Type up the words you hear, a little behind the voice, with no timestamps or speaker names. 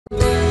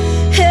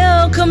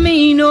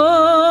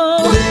Camino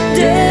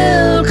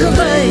del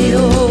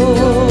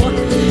Caballo,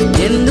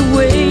 in the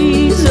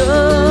ways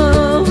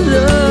of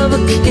the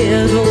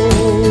vaquero.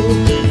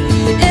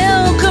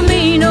 El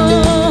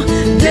Camino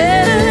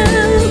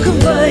del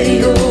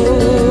Caballo,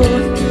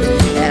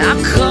 and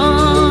I'll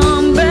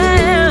come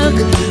back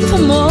for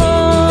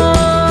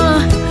more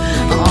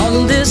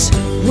on this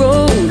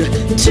road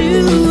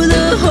to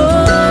the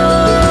horse.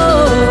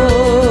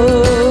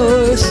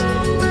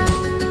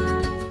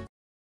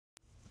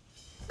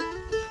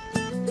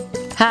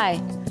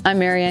 Hi, I'm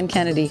Marianne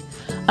Kennedy.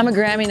 I'm a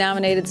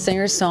Grammy-nominated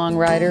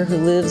singer-songwriter who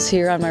lives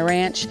here on my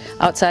ranch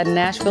outside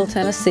Nashville,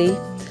 Tennessee.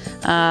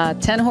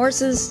 10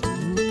 horses,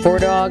 4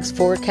 dogs,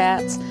 4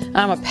 cats.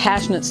 I'm a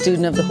passionate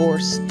student of the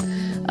horse.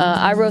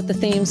 I wrote the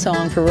theme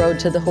song for Road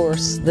to the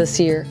Horse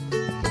this year,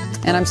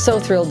 and I'm so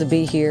thrilled to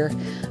be here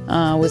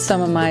with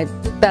some of my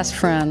best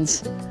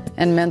friends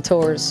and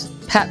mentors.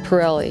 Pat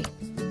Pirelli,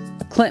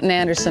 Clinton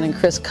Anderson, and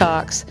Chris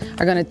Cox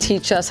are going to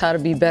teach us how to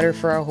be better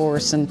for our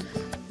horse, and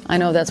I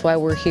know that's why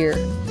we're here.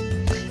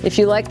 If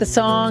you like the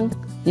song,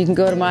 you can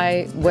go to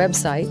my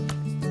website,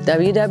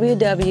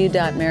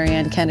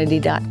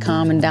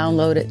 www.mariannekennedy.com, and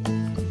download it.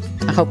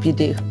 I hope you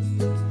do.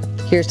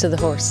 Here's to the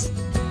horse.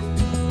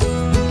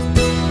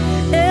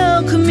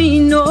 El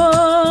Camino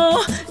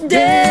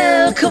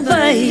del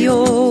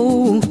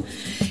Caballo,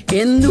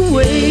 in the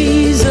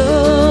ways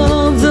of